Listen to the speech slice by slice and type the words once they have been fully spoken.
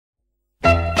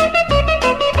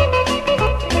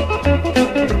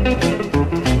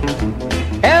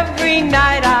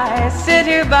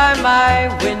by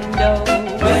my window,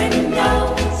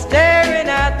 staring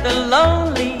at the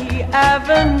lonely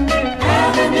avenue,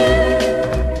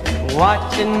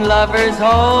 watching lovers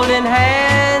holding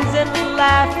hands and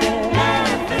laughing,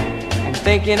 and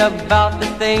thinking about the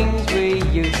things we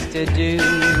used to do.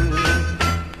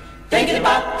 Thinking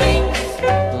about things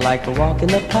like a walk in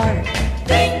the park,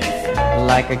 things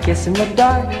like a kiss in the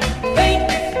dark,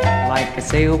 things like a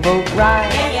sailboat ride.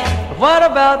 yeah. What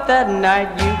about that night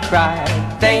you cried?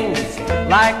 Things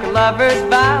like lovers'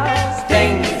 vows,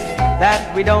 things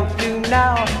that we don't do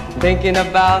now. Thinking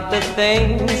about the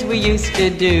things we used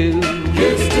to do.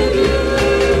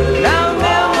 Now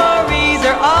memories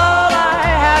are all I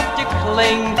have to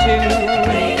cling to,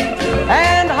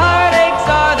 and heartaches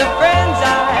are the friends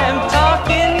I'm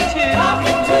talking to.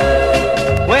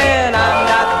 When I'm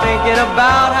not thinking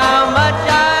about how much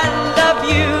I love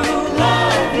you,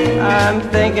 I'm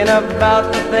thinking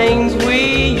about the things we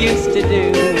used to do.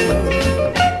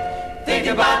 Think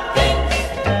about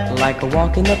things Like a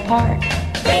walk in the park,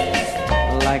 things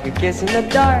like a kiss in the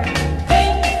dark,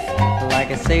 things like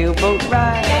a sailboat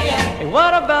ride. yeah. And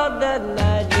what about that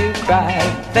night you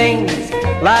cried? Things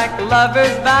like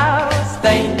lovers' vows,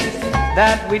 things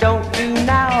that we don't do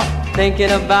now.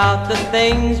 Thinking about the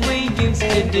things we used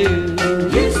to do.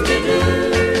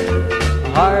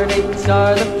 Heartaches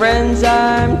are the friends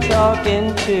I'm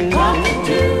talking to.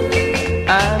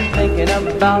 I'm thinking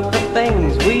about the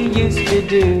things we used to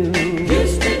do.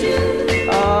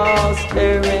 Oh,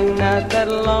 staring at that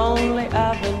long